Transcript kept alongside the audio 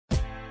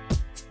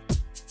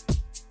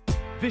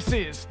This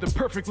is the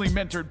Perfectly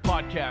Mentored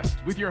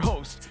Podcast with your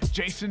host,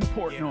 Jason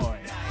Portnoy.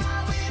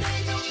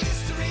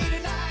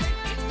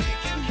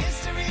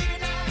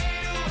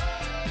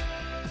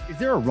 Is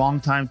there a wrong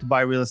time to buy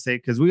real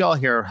estate? Because we all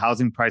hear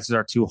housing prices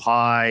are too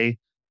high.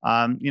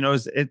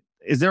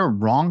 Is there a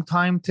wrong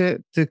time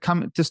to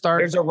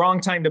start? There's a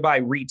wrong time to buy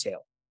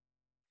retail,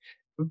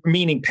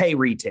 meaning pay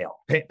retail,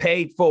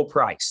 pay full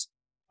price.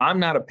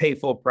 I'm not a pay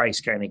full price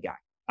kind of guy.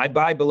 I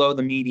buy below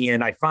the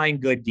median. I find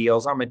good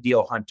deals. I'm a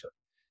deal hunter.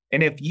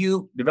 And if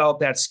you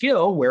develop that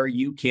skill where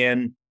you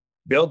can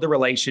build the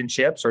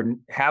relationships or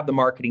have the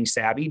marketing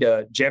savvy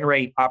to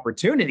generate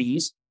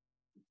opportunities,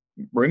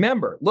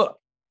 remember,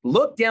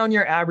 look down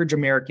your average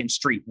American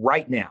street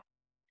right now.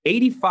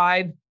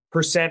 85%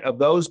 of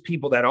those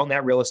people that own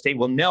that real estate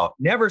will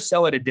never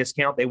sell at a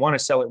discount. They want to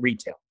sell at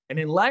retail. And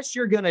unless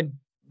you're going to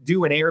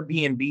do an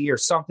Airbnb or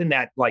something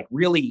that like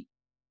really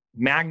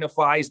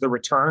magnifies the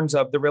returns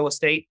of the real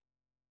estate,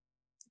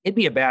 it'd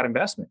be a bad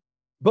investment.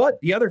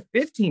 But the other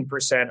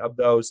 15% of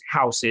those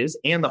houses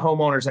and the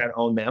homeowners that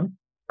own them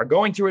are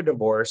going through a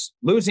divorce,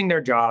 losing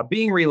their job,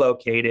 being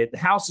relocated. The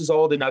house is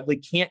old and ugly,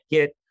 can't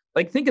get,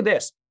 like, think of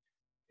this.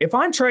 If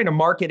I'm trying to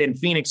market in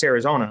Phoenix,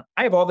 Arizona,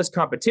 I have all this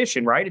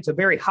competition, right? It's a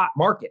very hot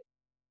market.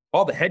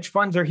 All the hedge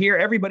funds are here.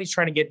 Everybody's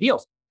trying to get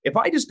deals. If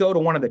I just go to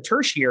one of the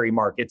tertiary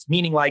markets,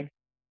 meaning like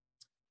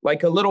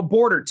a little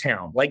border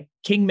town, like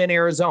Kingman,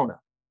 Arizona,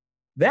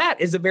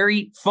 that is a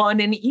very fun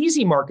and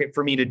easy market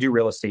for me to do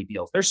real estate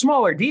deals. They're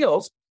smaller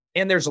deals,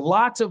 and there's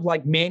lots of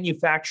like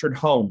manufactured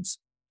homes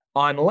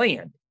on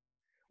land.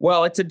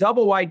 Well, it's a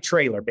double wide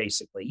trailer,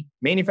 basically,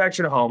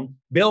 manufactured home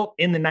built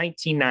in the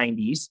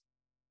 1990s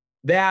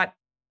that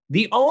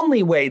the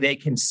only way they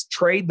can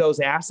trade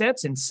those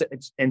assets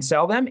and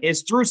sell them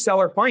is through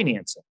seller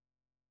financing.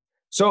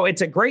 So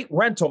it's a great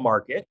rental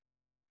market.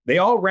 They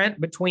all rent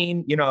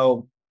between,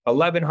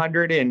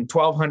 $1,100 and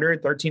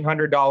 $1,200,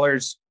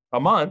 $1,300 a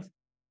month.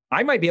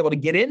 I might be able to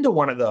get into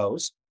one of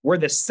those where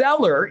the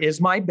seller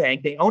is my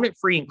bank. They own it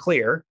free and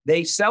clear.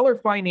 They seller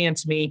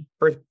finance me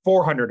for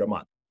 $400 a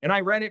month, and I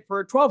rent it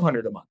for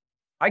 $1,200 a month.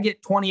 I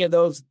get 20 of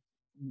those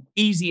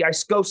easy. I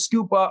go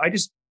scoop up. I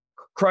just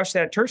crush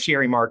that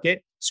tertiary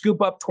market,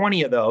 scoop up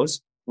 20 of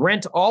those,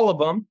 rent all of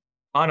them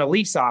on a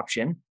lease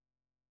option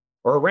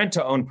or a rent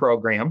to own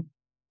program,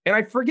 and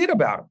I forget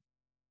about them.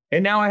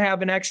 And now I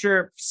have an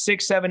extra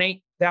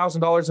 $6,000, $7,000,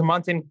 $8,000 a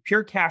month in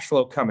pure cash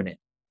flow coming in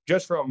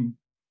just from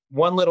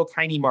one little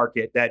tiny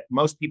market that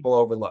most people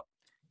overlook.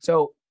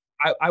 So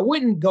I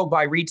wouldn't go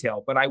buy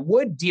retail, but I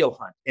would deal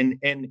hunt.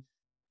 And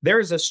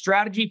there's a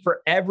strategy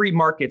for every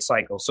market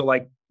cycle. So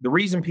like the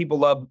reason people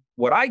love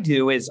what I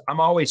do is I'm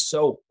always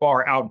so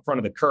far out in front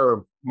of the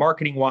curve,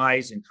 marketing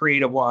wise and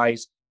creative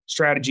wise,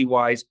 strategy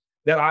wise,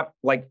 that I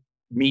like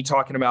me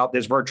talking about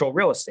this virtual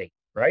real estate,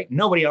 right?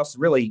 Nobody else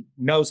really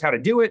knows how to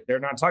do it. They're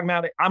not talking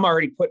about it. I'm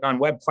already putting on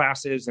web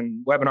classes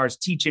and webinars,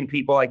 teaching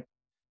people like,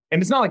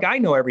 and it's not like I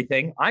know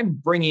everything. I'm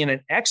bringing in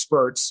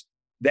experts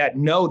that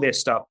know this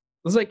stuff.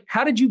 It was like,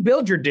 how did you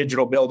build your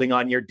digital building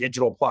on your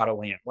digital plot of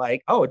land?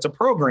 Like, oh, it's a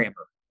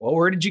programmer. Well,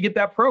 where did you get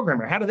that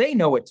programmer? How do they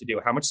know what to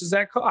do? How much does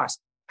that cost?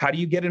 How do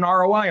you get an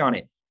ROI on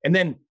it? And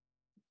then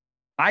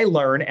I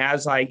learn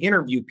as I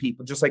interview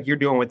people, just like you're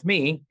doing with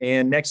me.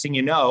 And next thing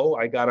you know,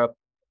 I got a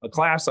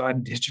class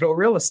on digital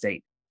real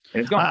estate.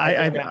 And it's going.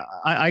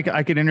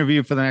 I could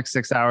interview for the next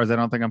 6 hours. I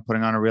don't think I'm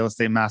putting on a real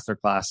estate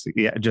masterclass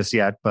just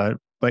yet, but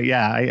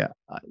yeah,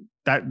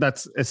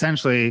 that's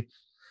essentially,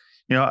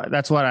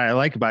 that's what I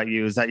like about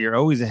you is that you're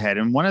always ahead.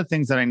 And one of the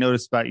things that I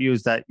noticed about you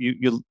is that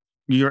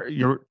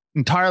you're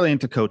entirely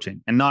into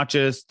coaching and not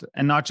just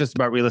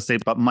about real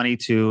estate, but money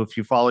too. If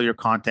you follow your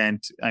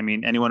content, I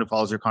mean, anyone who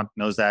follows your content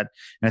knows that.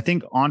 And I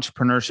think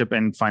entrepreneurship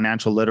and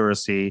financial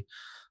literacy,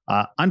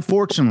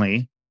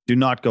 unfortunately, do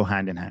not go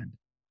hand in hand,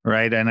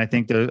 right? And I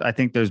think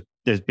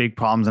there's big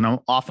problems, and I'm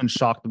often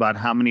shocked about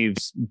how many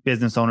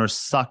business owners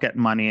suck at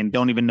money and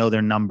don't even know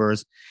their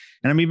numbers.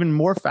 And I'm even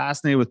more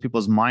fascinated with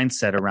people's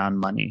mindset around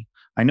money.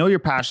 I know you're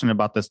passionate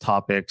about this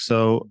topic,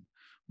 so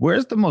what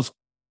are the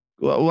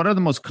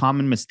most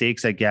common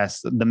mistakes, I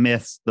guess, the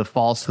myths, the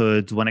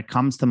falsehoods when it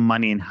comes to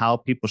money and how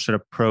people should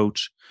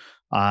approach,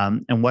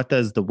 and what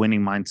does the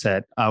winning money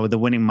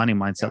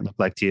mindset look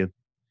like to you?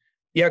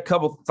 Yeah, a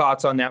couple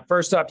thoughts on that.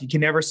 First up, you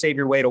can never save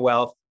your way to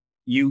wealth.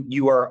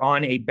 You are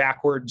on a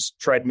backwards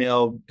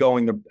treadmill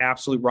going the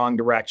absolute wrong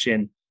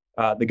direction.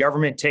 The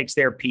government takes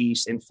their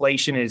piece.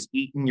 Inflation is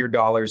eating your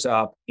dollars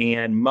up.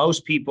 And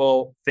most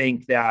people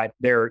think that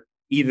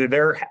either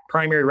their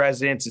primary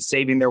residence is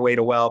saving their way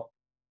to wealth,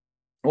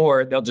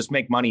 or they'll just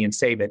make money and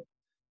save it.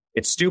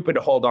 It's stupid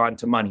to hold on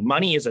to money.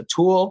 Money is a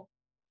tool.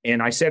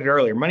 And I said it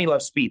earlier, money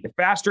loves speed. The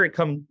faster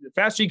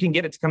you can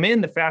get it to come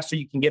in, the faster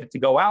you can get it to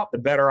go out, the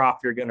better off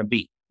you're going to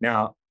be.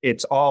 Now,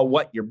 it's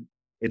all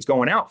it's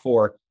going out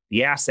for.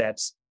 The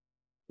assets,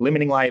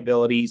 limiting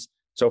liabilities.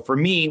 So for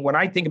me, when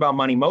I think about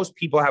money, most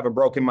people have a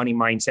broken money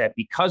mindset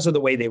because of the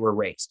way they were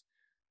raised.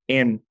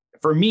 And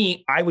for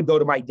me, I would go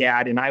to my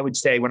dad and I would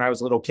say when I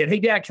was a little kid, hey,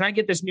 Dad, can I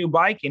get this new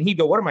bike? And he'd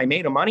go, what am I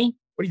made of money?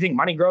 What do you think?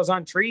 Money grows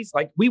on trees?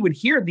 Like we would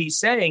hear these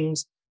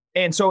sayings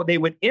And so they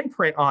would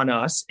imprint on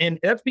us. And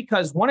that's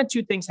because one of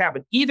two things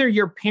happened. Either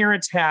your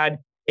parents had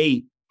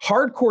a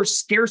hardcore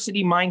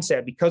scarcity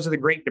mindset because of the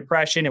Great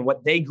Depression and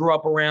what they grew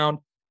up around.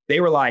 They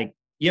were like,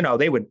 they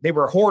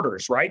were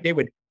hoarders, right? They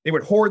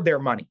would hoard their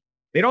money.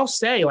 They'd all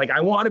say like,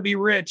 I want to be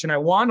rich and I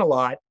want a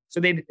lot. So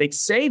they'd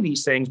say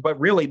these things, but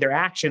really their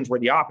actions were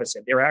the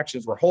opposite. Their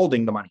actions were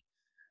holding the money.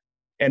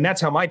 And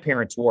that's how my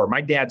parents were. My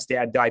dad's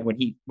dad died when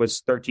he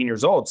was 13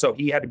 years old. So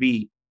he had to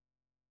be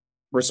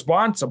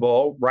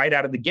responsible right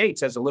out of the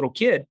gates as a little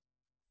kid.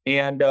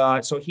 And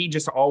so he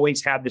just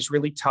always had this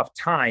really tough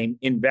time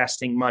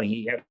investing money.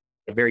 He had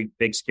a very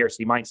big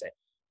scarcity mindset.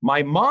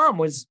 My mom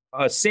was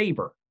a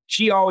saver.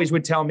 She always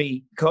would tell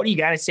me, Cody, you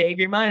got to save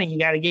your money. You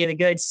got to get a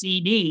good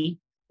CD.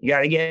 You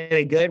got to get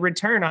a good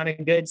return on a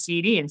good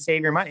CD and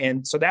save your money.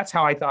 And so that's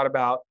how I thought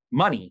about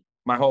money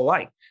my whole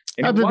life.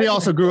 And they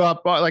also grew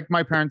up like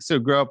my parents too,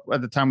 grew up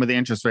at the time where the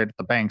interest rate at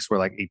the banks were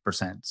like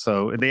 8%.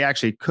 So they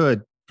actually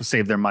could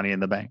save their money in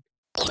the bank.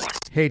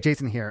 Hey,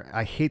 Jason here.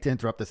 I hate to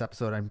interrupt this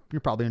episode.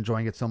 You're probably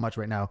enjoying it so much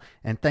right now.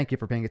 And thank you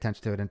for paying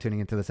attention to it and tuning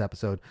into this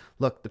episode.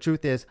 Look, the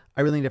truth is,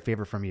 I really need a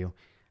favor from you.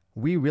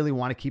 We really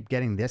want to keep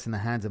getting this in the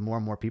hands of more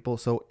and more people.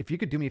 So if you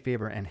could do me a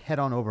favor and head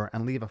on over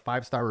and leave a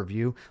 5-star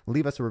review,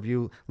 leave us a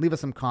review, leave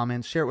us some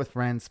comments, share it with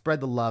friends,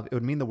 spread the love. It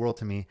would mean the world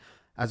to me.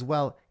 As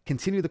well,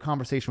 continue the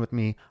conversation with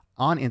me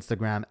on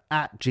Instagram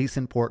at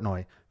Jason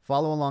Portnoy.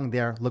 Follow along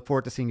there. Look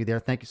forward to seeing you there.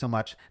 Thank you so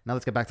much. Now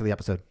let's get back to the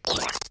episode.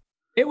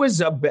 It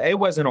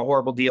wasn't a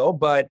horrible deal,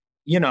 but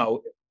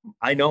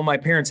I know my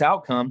parents'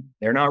 outcome.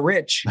 They're not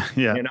rich,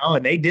 and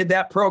they did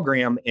that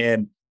program.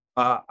 And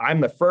I'm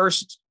the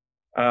first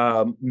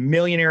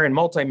millionaire and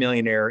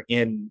multimillionaire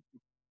in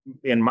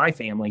my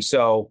family.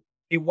 So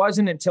it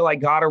wasn't until I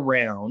got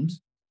around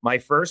my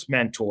first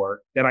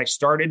mentor that I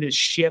started to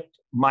shift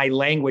my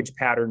language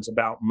patterns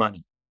about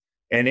money.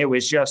 And it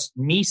was just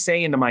me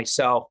saying to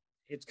myself,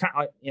 it's kind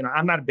of,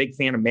 I'm not a big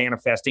fan of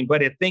manifesting,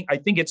 but I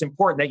think it's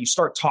important that you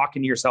start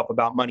talking to yourself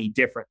about money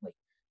differently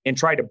and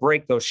try to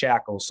break those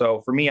shackles.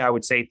 So for me, I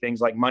would say things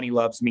like money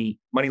loves me,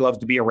 money loves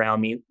to be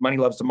around me, money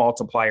loves to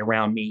multiply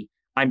around me.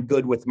 I'm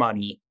good with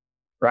money,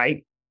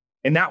 right?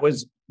 And that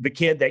was the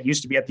kid that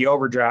used to be at the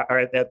overdraft or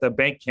at the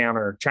bank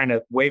counter trying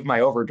to waive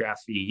my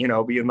overdraft fee,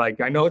 being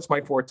like, I know it's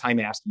my 4th time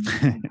asking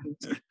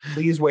you,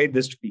 please waive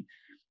this fee.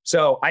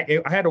 So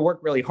I had to work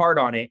really hard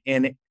on it.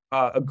 And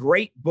a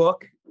great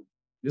book.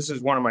 This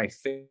is one of my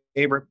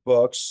favorite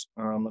books.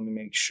 Let me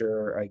make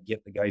sure I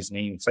get the guy's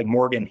name. It's like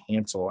Morgan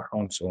Housel.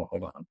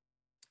 Hold on.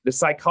 The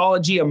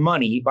Psychology of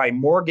Money by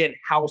Morgan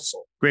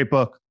Housel. Great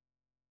book.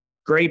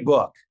 Great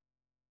book.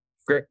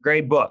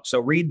 Great book. So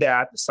read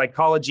that, The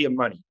Psychology of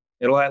Money.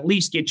 It'll at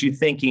least get you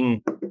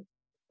thinking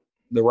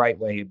the right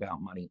way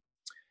about money.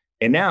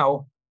 And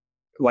now,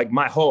 like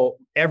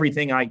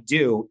everything I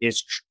do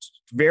is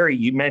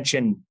you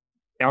mentioned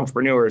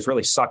entrepreneurs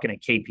really sucking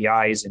at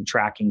KPIs and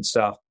tracking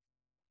stuff.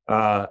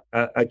 A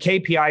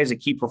KPI is a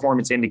key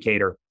performance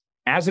indicator.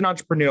 As an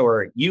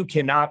entrepreneur, you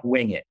cannot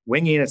wing it.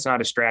 Winging it's not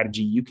a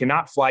strategy. You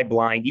cannot fly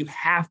blind. You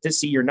have to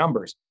see your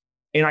numbers.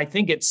 And I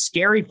think it's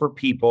scary for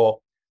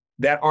people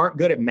that aren't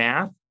good at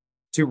math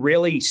to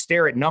really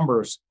stare at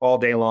numbers all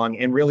day long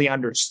and really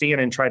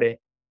understand and try to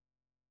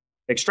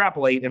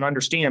extrapolate and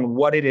understand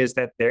what it is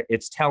that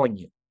it's telling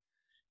you.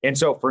 And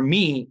so for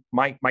me,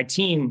 my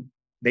team,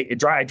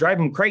 I drive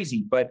them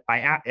crazy, but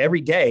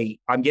every day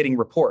I'm getting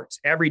reports.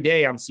 Every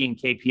day I'm seeing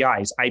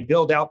KPIs. I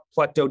build out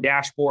Plecto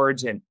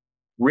dashboards and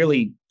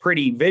really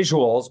pretty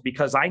visuals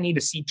because I need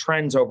to see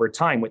trends over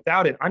time.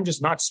 Without it, I'm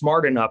just not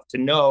smart enough to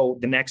know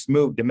the next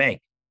move to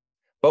make.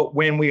 But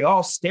when we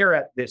all stare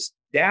at this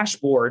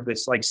dashboard,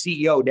 this like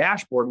CEO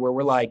dashboard, where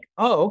we're like,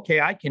 oh, okay,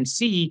 I can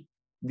see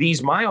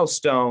these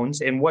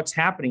milestones and what's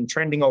happening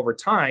trending over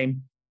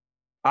time.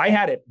 I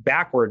had it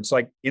backwards.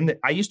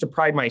 I used to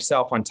pride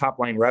myself on top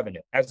line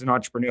revenue as an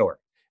entrepreneur.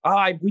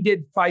 We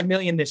did 5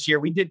 million this year.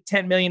 We did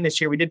 10 million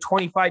this year. We did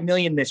 25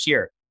 million this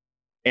year.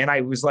 And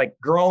I was like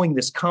growing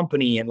this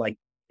company and like,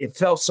 it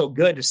felt so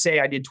good to say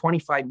I did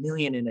 25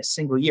 million in a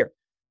single year.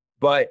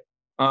 But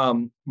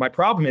my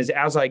problem is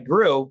as I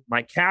grew,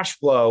 my cash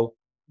flow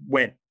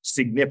went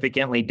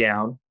significantly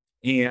down.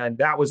 And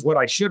that was what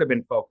I should have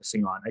been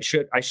focusing on. I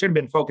should have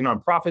been focusing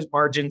on profit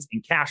margins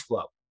and cash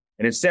flow.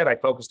 And instead, I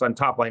focused on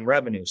top line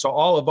revenue. So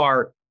all of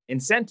our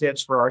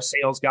incentives for our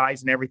sales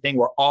guys and everything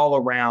were all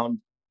around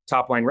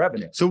top line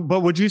revenue. So,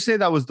 but would you say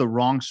that was the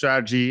wrong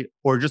strategy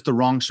or just the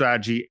wrong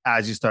strategy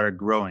as you started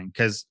growing?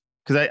 Because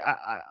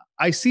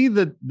I see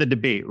the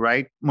debate,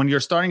 right? When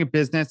you're starting a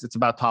business, it's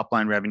about top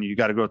line revenue. You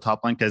got to grow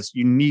top line because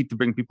you need to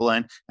bring people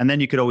in, and then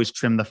you could always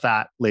trim the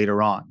fat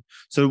later on.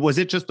 So was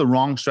it just the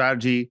wrong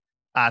strategy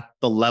at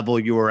the level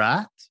you were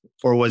at,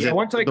 or was it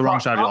the wrong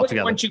strategy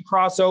altogether? Once you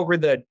cross over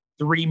the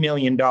 $3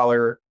 million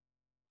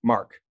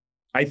mark,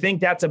 I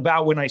think that's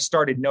about when I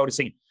started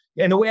noticing.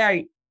 And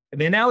the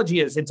analogy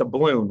is it's a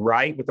balloon,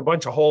 right? With a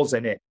bunch of holes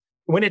in it.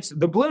 When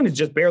the balloon is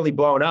just barely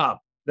blown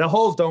up, the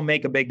holes don't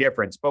make a big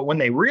difference. But when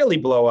they really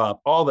blow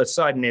up, all of a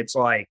sudden it's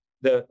like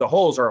the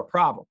holes are a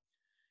problem.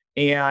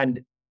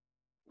 And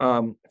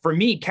for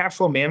me, cash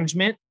flow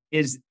management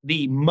is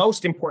the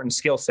most important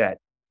skill set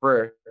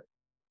for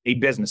a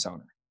business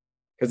owner,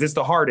 because it's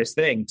the hardest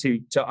thing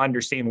to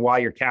understand why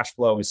your cash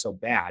flow is so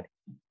bad.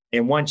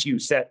 And once you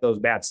set those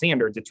bad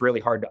standards, it's really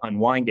hard to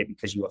unwind it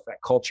because you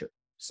affect culture.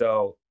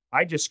 So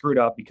I just screwed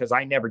up because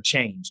I never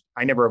changed.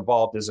 I never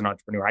evolved as an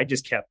entrepreneur. I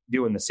just kept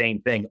doing the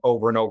same thing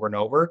over and over and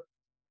over.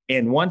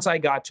 And once I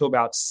got to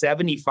about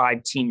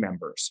 75 team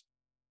members,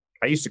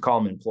 I used to call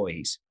them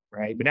employees,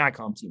 right? But now I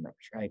call them team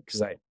members, right?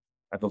 Because I've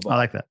evolved. I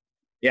like that.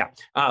 Yeah.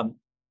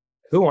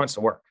 Who wants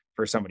to work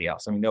for somebody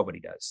else? I mean,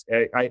 nobody does.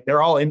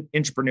 They're all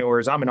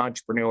entrepreneurs. I'm an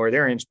entrepreneur.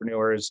 They're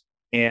entrepreneurs.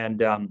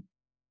 And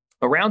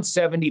around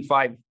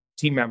 75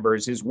 team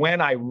members is when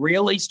I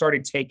really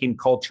started taking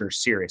culture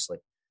seriously.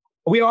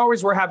 We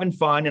always were having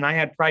fun, and I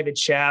had private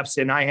chefs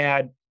and I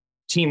had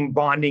team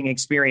bonding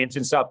experience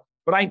and stuff,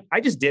 but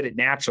I just did it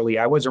naturally.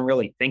 I wasn't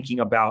really thinking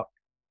about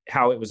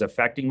how it was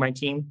affecting my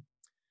team.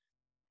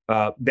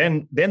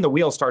 Then the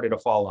wheels started to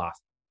fall off,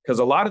 because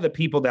a lot of the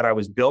people that I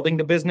was building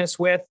the business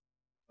with,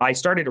 I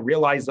started to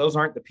realize those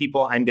aren't the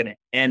people I'm going to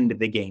end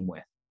the game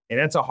with. And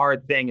that's a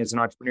hard thing as an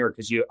entrepreneur,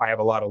 because I have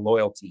a lot of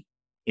loyalty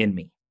in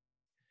me.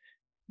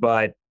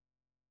 But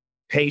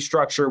pay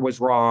structure was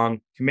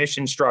wrong.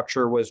 Commission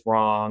structure was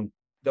wrong.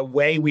 The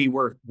way we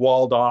were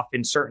walled off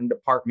in certain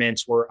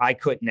departments where I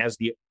couldn't, as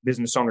the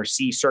business owner,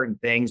 see certain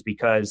things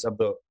because of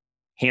the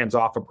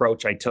hands-off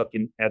approach I took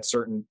at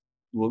certain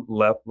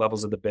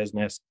levels of the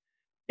business.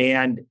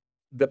 And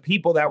the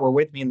people that were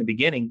with me in the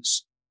beginning,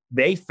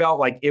 they felt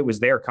like it was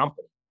their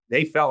company.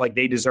 They felt like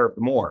they deserved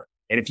more.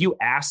 And if you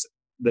ask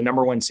the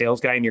number one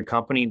sales guy in your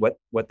company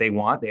what they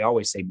want, they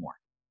always say more.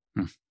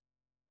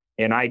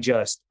 And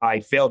I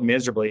failed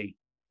miserably.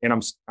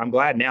 And I'm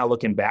glad now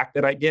looking back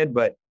that I did,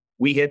 but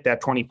we hit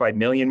that 25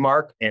 million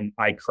mark and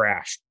I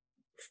crashed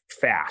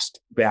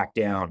fast back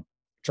down,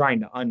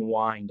 trying to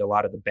unwind a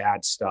lot of the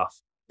bad stuff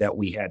that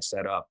we had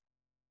set up.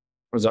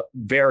 It was a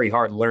very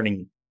hard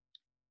learning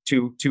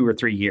 2 or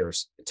 3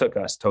 years. It took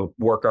us to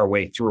work our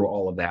way through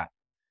all of that.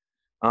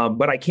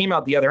 But I came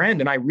out the other end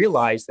and I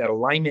realized that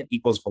alignment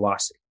equals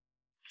velocity.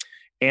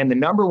 And the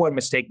number one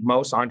mistake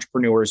most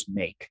entrepreneurs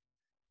make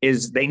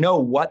is they know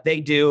what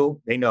they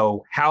do, they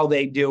know how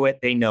they do it,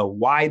 they know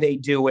why they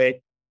do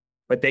it,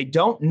 but they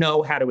don't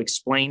know how to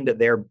explain to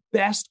their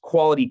best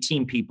quality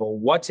team people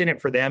what's in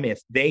it for them if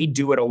they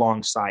do it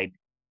alongside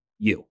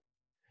you.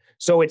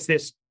 So it's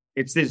this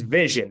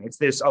vision, it's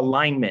this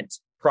alignment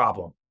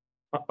problem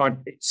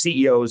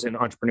CEOs and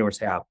entrepreneurs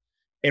have.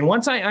 And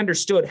once I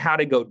understood how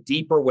to go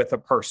deeper with a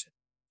person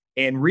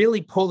and really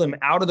pull them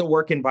out of the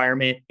work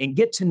environment and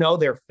get to know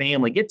their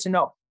family,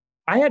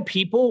 I had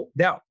people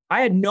that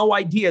I had no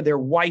idea their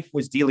wife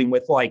was dealing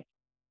with like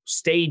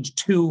stage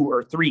 2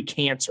 or 3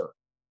 cancer.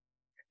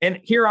 And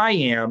here I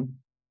am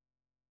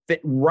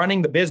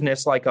running the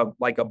business like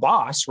a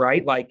boss,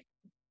 right? Like,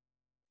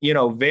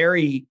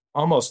 very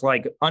almost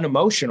like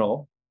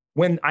unemotional,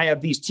 when I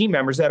have these team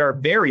members that are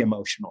very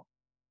emotional.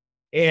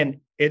 And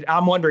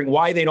I'm wondering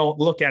why they don't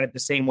look at it the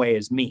same way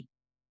as me.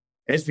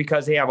 And it's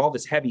because they have all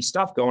this heavy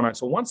stuff going on.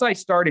 So once I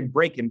started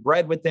breaking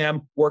bread with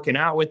them, working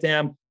out with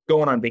them,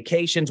 going on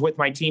vacations with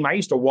my team, I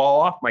used to wall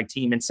off my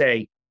team and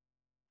say,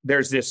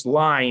 there's this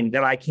line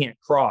that I can't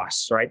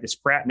cross, right? This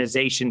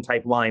fraternization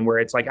type line where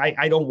it's like,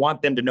 I don't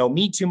want them to know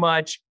me too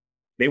much.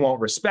 They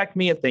won't respect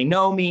me if they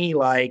know me.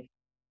 Like,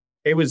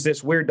 it was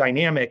this weird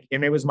dynamic,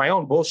 and it was my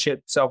own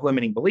bullshit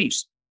self-limiting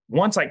beliefs.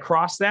 Once I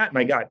crossed that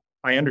and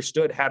I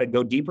understood how to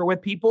go deeper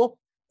with people,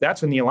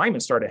 that's when the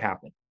alignment started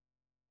happening.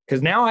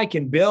 Because now I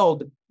can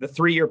build the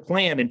 3-year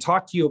plan and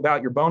talk to you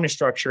about your bonus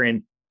structure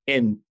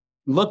and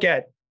look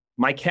at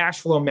my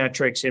cash flow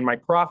metrics and my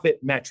profit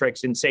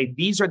metrics and say,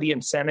 these are the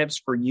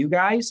incentives for you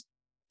guys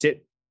to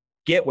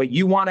get what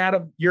you want out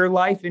of your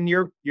life and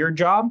your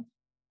job.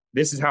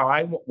 This is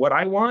what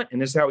I want.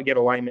 And this is how we get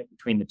alignment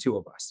between the two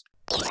of us.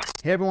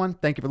 Hey everyone,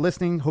 thank you for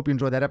listening. Hope you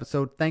enjoyed that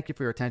episode. Thank you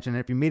for your attention. And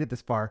if you made it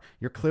this far,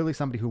 you're clearly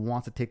somebody who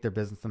wants to take their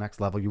business to the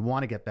next level. You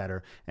want to get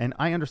better. And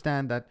I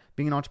understand that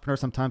being an entrepreneur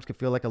sometimes can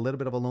feel like a little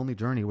bit of a lonely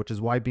journey, which is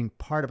why being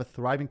part of a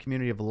thriving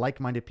community of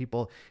like-minded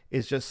people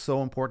is just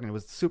so important. It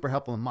was super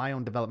helpful in my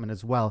own development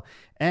as well.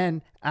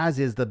 And as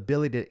is the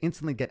ability to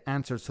instantly get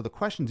answers to the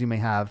questions you may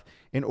have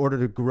in order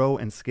to grow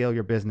and scale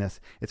your business.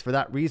 It's for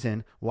that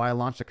reason why I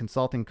launched a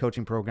consulting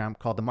coaching program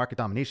called the Market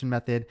Domination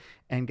Method.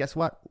 And guess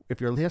what? If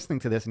you're listening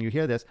to this and you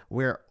hear this,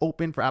 we're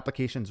open for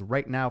applications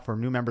right now for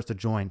new members to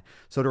join.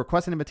 So to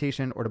request an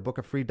invitation or to book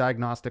a free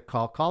diagnostic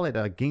call it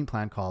a game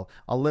plan call.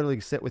 I'll literally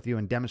sit with you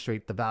and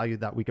demonstrate the value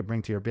that we could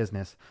bring to your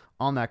business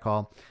on that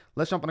call.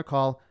 Let's jump on a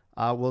call.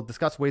 We'll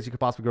discuss ways you could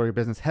possibly grow your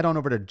business. Head on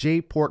over to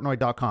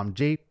jportnoy.com,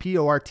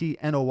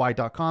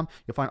 jportnoy.com.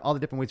 You'll find all the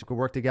different ways we could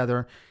work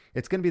together.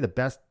 It's going to be the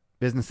best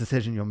business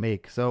decision you'll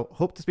make. So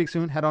hope to speak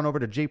soon. Head on over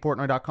to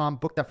jportnoy.com,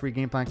 book that free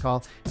game plan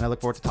call, and I look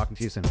forward to talking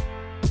to you soon.